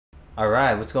All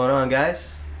right, what's going on,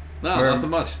 guys? No,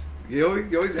 nothing much. You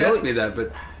always ask me that,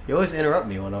 but you always interrupt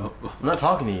me when I'm not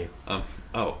talking to you.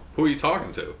 Who are you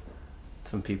talking to?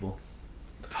 Some people.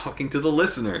 Talking to the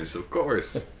listeners, of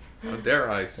course. How dare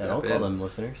I step don't call in? them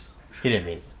listeners. He didn't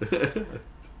mean it.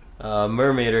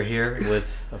 Murmaider here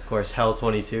with, of course,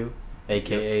 Hell22,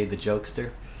 a.k.a. the Jokester.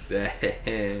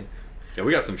 Yeah,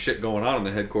 we got some shit going on in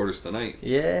the headquarters tonight.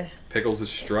 Yeah. Pickles is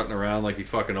strutting around like he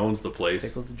fucking owns the place.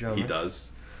 Pickles the drummer. He does.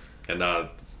 And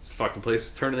this fucking place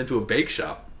is turning into a bake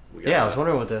shop. I was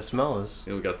wondering what that smell is.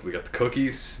 You know, we got the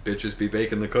cookies. Bitches be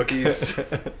baking the cookies.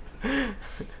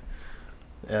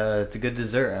 It's a good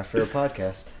dessert after a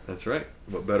podcast. That's right.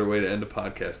 What better way to end a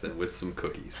podcast than with some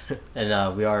cookies?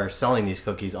 And we are selling these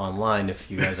cookies online if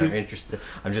you guys are interested.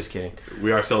 I'm just kidding.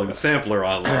 We are selling the sampler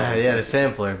online. Yeah, the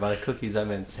sampler. By the cookies, I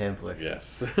meant sampler.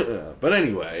 Yes. But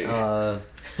anyway.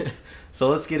 So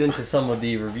let's get into some of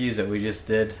the reviews that we just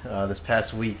did this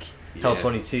past week. Yeah.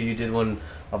 Hell22, you did one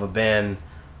of a band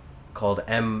called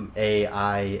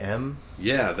M.A.I.M.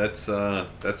 Yeah, that's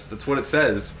what it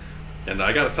says. And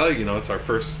I gotta tell you, it's our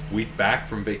first week back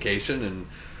from vacation, and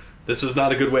this was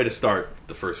not a good way to start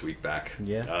the first week back.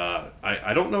 Yeah.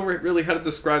 I don't know really how to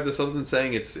describe this other than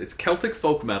saying it's Celtic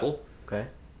folk metal. Okay.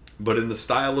 But in the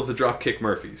style of the Dropkick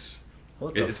Murphys.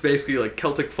 It's basically like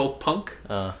Celtic folk punk.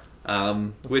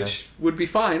 Which would be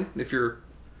fine if you're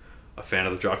a fan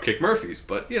of the Dropkick Murphys.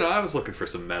 But I was looking for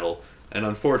some metal, and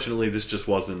unfortunately, this just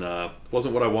wasn't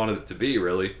what I wanted it to be.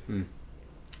 Really.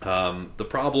 The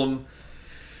problem.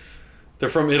 They're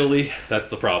from Italy. That's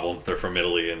the problem. They're from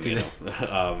Italy, and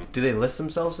do they list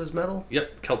themselves as metal?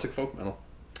 Yep, Celtic folk metal.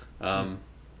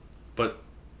 But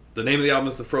the name of the album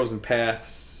is The Frozen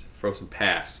Pass. Frozen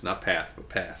Pass, not Path, but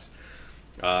Pass.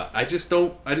 I just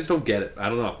don't get it. I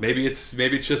don't know. Maybe it's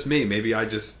just me. Maybe I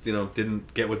just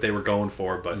didn't get what they were going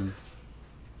for. But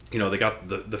they got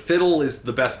the fiddle is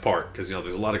the best part because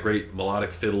there's a lot of great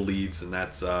melodic fiddle leads, and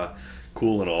that's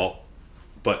cool and all.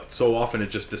 But so often it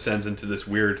just descends into this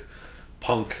weird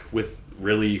punk with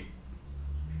really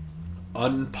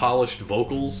unpolished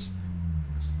vocals.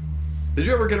 Did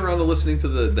you ever get around to listening to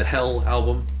the Hell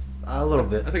album? A little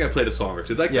bit. I think I played a song or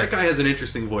two. That guy has an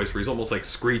interesting voice where he's almost like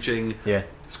screeching,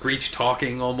 screech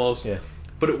talking almost. Yeah.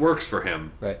 But it works for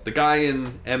him. Right. The guy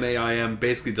in M.A.I.M.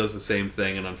 basically does the same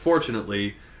thing, and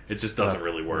unfortunately, it just doesn't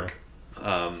really work.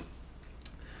 Yeah.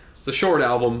 It's a short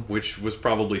album, which was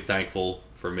probably thankful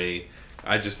for me.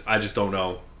 I just don't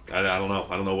know. I don't know.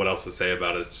 I don't know what else to say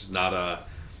about it. It's just not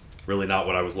really not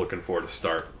what I was looking for to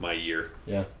start my year.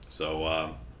 Yeah.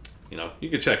 So you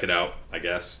can check it out. I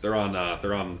guess they're on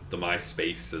the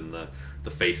MySpace and the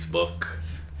Facebook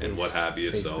and what have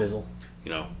you. So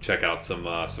check out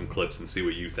some clips and see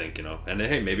what you think. And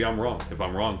hey, maybe I'm wrong. If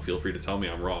I'm wrong, feel free to tell me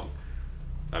I'm wrong.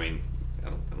 I mean, I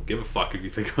don't give a fuck if you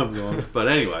think I'm wrong. But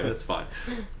anyway, that's fine.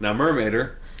 Now,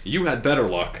 Murmaider, you had better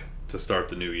luck to start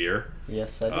the new year.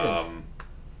 Yes, I did.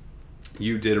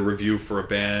 You did a review for a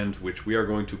band which we are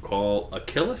going to call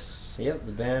Aquilus. Yep,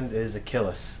 the band is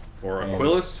Aquilus. Or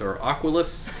Aquilus, or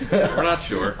Aquilus. We're not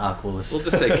sure. Aquilus. We'll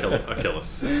just say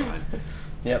Aquilus. It's fine.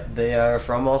 Yep, they are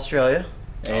from Australia.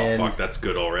 And, oh, fuck, that's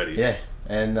good already. Yeah,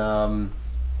 and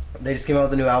they just came out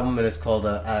with a new album, and it's called,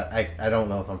 I don't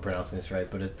know if I'm pronouncing this right,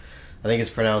 but I think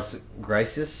it's pronounced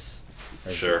Grisis.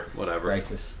 Sure, whatever.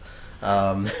 Grisis.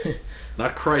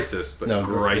 Not Crisis, but no,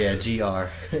 Grisis. Yeah,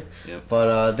 GR. Yep.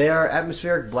 But they are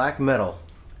atmospheric black metal,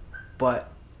 but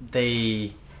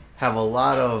they have a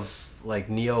lot of like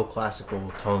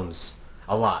neoclassical tones.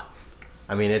 A lot.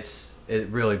 I mean, it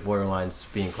really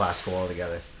borderlines being classical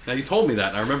altogether. Now, you told me that,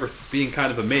 and I remember being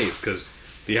kind of amazed, because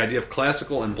the idea of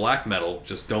classical and black metal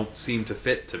just don't seem to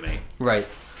fit to me. Right.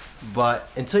 But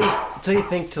until you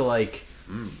think to like...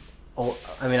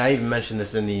 I mean, I even mentioned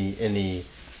this in the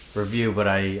review, but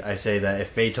I say that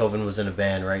if Beethoven was in a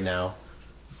band right now,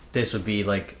 this would be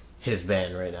like his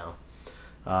band right now.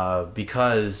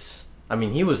 Because, I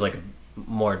mean, he was like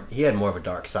he had more of a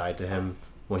dark side to him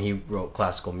when he wrote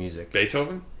classical music.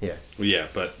 Beethoven? Yeah. Well, yeah,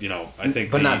 but, I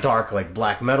think... But not dark, like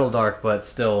black metal dark, but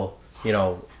still,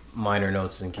 minor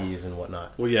notes and keys and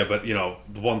whatnot. Well, yeah, but,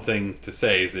 the one thing to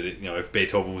say is that, if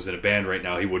Beethoven was in a band right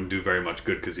now, he wouldn't do very much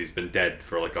good because he's been dead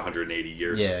for like 180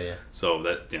 years. Yeah. So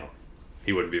that,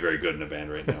 he wouldn't be very good in a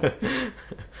band right now.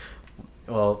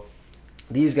 Well,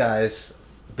 these guys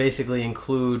basically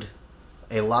include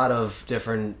a lot of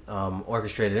different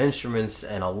orchestrated instruments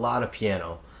and a lot of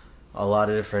piano. A lot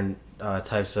of different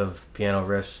types of piano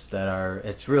riffs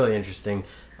it's really interesting.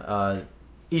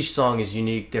 Each song is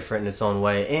unique, different in its own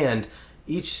way, and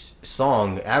each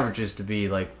song averages to be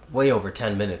like way over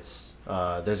 10 minutes.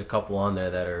 There's a couple on there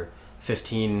that are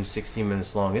 15, 16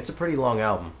 minutes long. It's a pretty long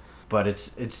album. but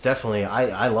it's definitely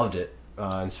I loved it.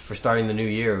 And for starting the new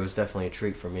year, it was definitely a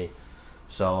treat for me.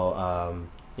 So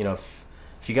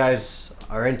if you guys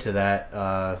are into that,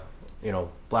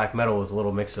 black metal with a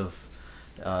little mix of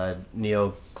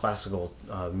neoclassical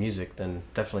music, then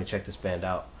definitely check this band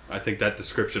out. I think that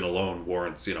description alone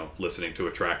warrants, listening to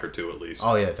a track or two at least.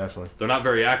 Oh yeah, definitely. They're not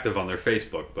very active on their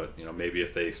Facebook, but maybe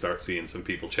if they start seeing some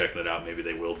people checking it out, maybe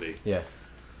they will be. Yeah.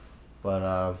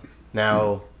 But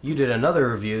now you did another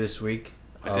review this week.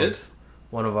 I did.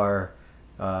 One of our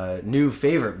new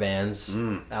favorite bands,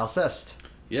 Alcest.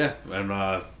 Yeah,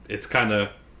 and it's kind of,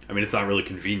 it's not really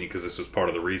convenient because this was part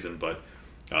of the reason, but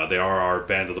they are our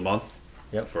band of the month.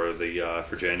 Yep.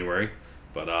 For January,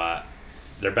 but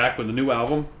they're back with a new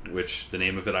album, which the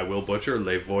name of it I will butcher,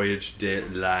 Les Voyages de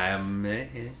l'Âme,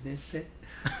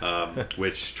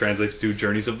 which translates to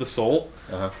Journeys of the Soul.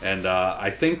 Uh-huh. And I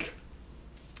think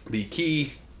the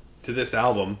key to this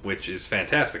album, which is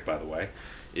fantastic by the way,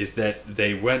 is that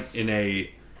they went in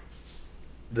a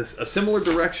similar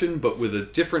direction but with a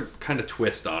different kind of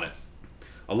twist on it.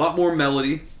 A lot more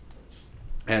melody,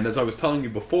 and as I was telling you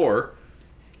before,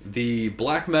 the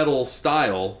black metal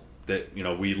style that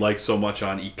we like so much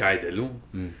on Ikai de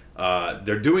Lune,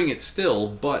 they're doing it still,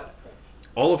 but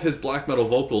all of his black metal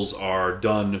vocals are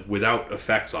done without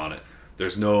effects on it.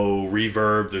 There's no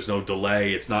reverb, there's no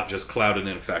delay, it's not just clouded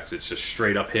in effects, it's just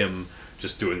straight up him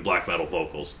just doing black metal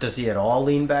vocals. Does he at all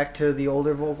lean back to the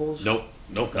older vocals? Nope,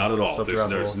 not at all. So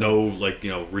there's no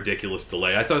ridiculous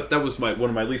delay. I thought that was one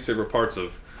of my least favorite parts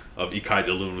of Ikai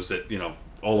de Lune was that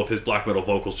all of his black metal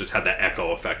vocals just had that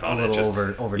echo effect on it. A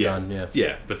little overdone, yeah.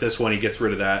 Yeah, but this one he gets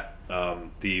rid of that.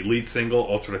 The lead single,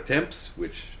 Autre Temps,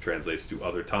 which translates to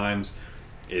Other Times,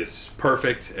 is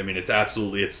perfect.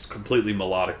 It's completely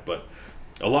melodic, but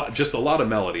a lot of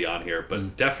melody on here,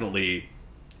 but definitely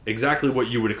exactly what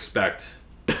you would expect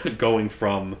going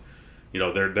from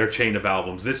their chain of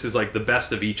albums. This is like the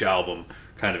best of each album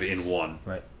kind of in one.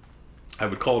 Right. I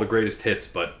would call it a greatest hits,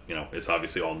 but it's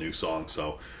obviously all new songs,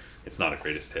 so it's not a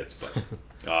greatest hits. But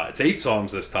it's 8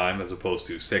 songs this time as opposed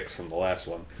to 6 from the last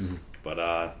one. Mm-hmm.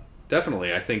 But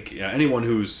definitely, I think anyone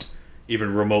who's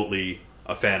even remotely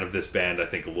a fan of this band, I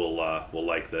think will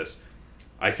like this.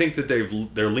 I think that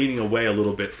they're leaning away a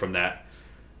little bit from that.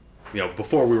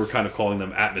 Before we were kind of calling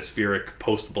them atmospheric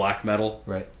post-black metal.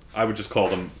 Right. I would just call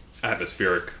them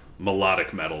atmospheric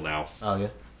melodic metal now. Oh yeah.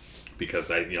 Because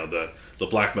the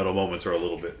black metal moments are a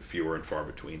little bit fewer and far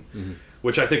between,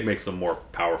 which I think makes them more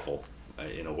powerful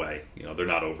in a way. They're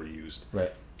not overused.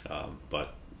 Right.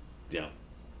 But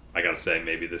I gotta say,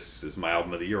 maybe this is my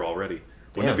album of the year already.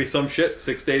 Wouldn't Damn. it be some shit?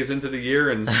 6 days into the year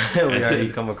and we already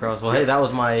come across. Well, hey,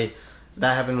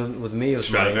 that happened with me with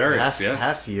Stradivarius, my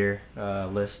half year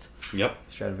list. Yep.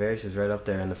 Stradivarius was right up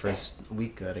there in the first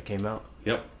week that it came out.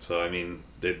 Yep. So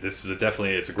this is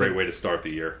it's a great way to start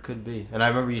the year. Could be. And I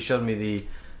remember you showed me the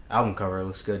album cover. It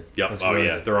looks good. Yep. Looks Really good.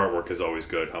 Yeah. Their artwork is always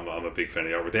good. I'm a big fan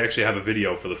of the artwork. They actually have a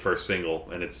video for the first single,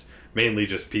 and it's mainly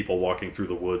just people walking through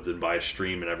the woods and by a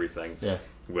stream and everything. Yeah.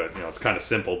 But it's kind of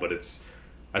simple, but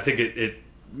I think it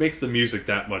makes the music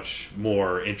that much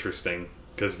more interesting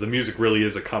because the music really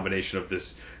is a combination of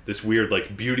this weird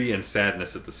like beauty and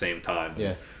sadness at the same time.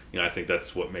 Yeah. I think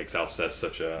that's what makes Alcest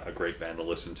such a great band to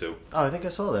listen to. Oh, I think I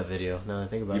saw that video. Now that I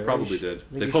think about it. You probably did.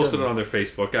 They you posted showed it me. on their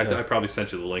Facebook. I probably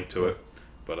sent you the link to it.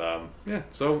 But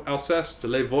so Alcest,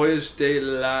 Les Voyages de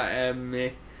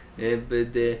l'Âme,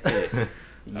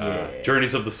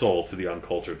 Journeys of the Soul to the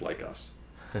uncultured like us.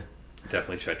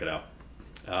 Definitely check it out.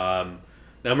 Now,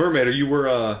 Murmaider, you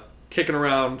were kicking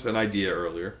around an idea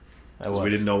earlier. Because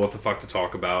we didn't know what the fuck to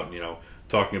talk about.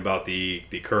 Talking about the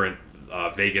current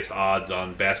Vegas odds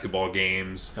on basketball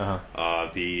games,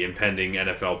 the impending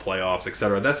NFL playoffs,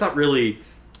 etc. That's not really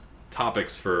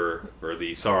topics for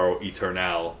the Sorrow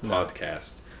Eternal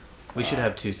podcast. We should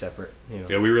have 2 separate.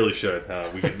 Yeah, we really should.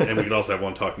 We could also have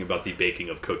one talking about the baking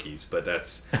of cookies, but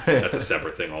that's a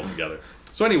separate thing altogether.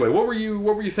 So anyway, what were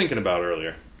you thinking about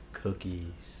earlier?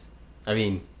 Cookies. I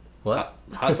mean, what?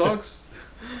 Hot dogs?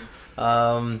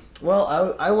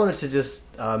 Well, I wanted to just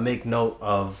make note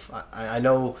of. I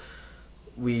know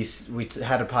we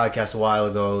had a podcast a while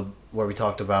ago where we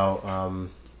talked about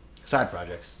side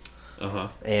projects.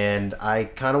 And I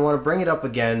kind of want to bring it up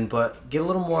again, but get a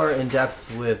little more in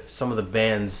depth with some of the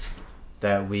bands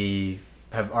that we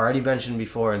have already mentioned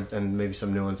before, and maybe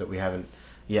some new ones that we haven't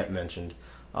yet mentioned.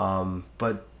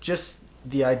 But just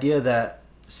the idea that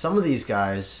some of these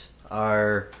guys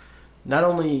are not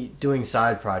only doing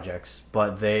side projects,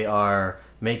 but they are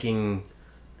making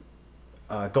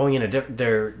going in a different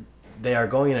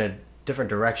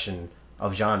direction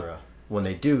of genre when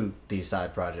they do these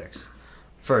side projects.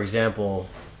 For example,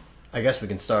 I guess we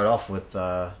can start off with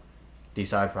the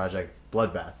side project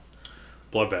Bloodbath.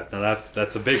 Bloodbath. Now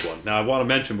that's a big one. Now I want to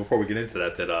mention before we get into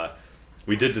that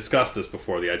we did discuss this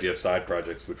before, the idea of side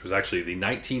projects, which was actually the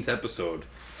 19th episode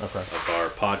of our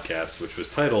podcast, which was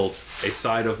titled "A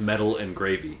Side of Metal and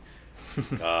Gravy."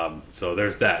 So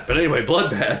there's that. But anyway,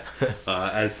 Bloodbath,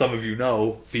 as some of you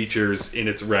know, features in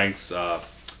its ranks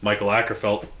Michael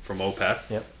Ackerfeld from Opeth,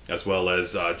 yep, as well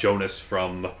as Jonas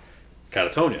from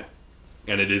Catatonia,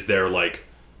 and it is their like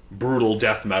brutal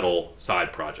death metal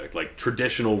side project, like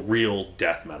traditional real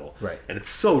death metal, right? And it's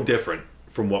so different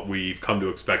from what we've come to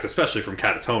expect, especially from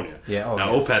Catatonia. Yeah.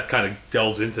 Now Opeth kind of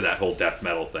delves into that whole death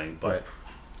metal thing, but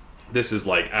this is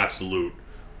like absolute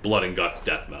blood and guts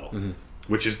death metal,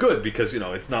 which is good because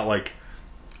it's not like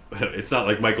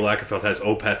Michael Ackerfeld has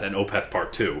Opeth and Opeth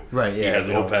Part 2. Right. Yeah. He has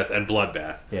Opeth and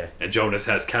Bloodbath. Yeah. And Jonas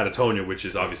has Catatonia, which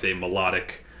is obviously a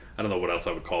melodic. I don't know what else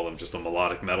I would call them, just a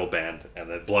melodic metal band, and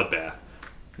then Bloodbath.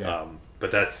 Yeah.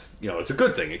 But that's it's a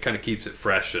good thing. It kind of keeps it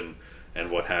fresh and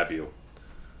what have you.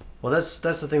 Well, that's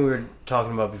the thing we were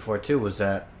talking about before too. Was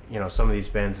that some of these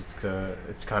bands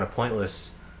it's kind of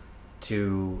pointless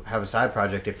to have a side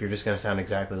project if you're just going to sound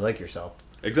exactly like yourself.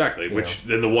 Exactly.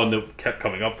 Then the one that kept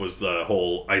coming up was the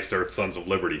whole Iced Earth Sons of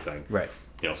Liberty thing. Right.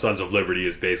 Sons of Liberty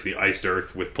is basically Iced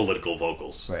Earth with political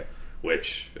vocals. Right.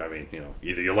 Which I mean,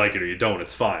 either you like it or you don't.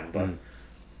 It's fine, but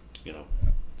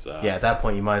it's, yeah. At that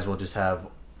point, you might as well just have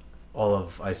all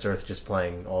of Iced Earth just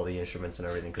playing all the instruments and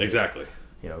everything. Exactly.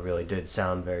 It really did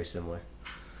sound very similar.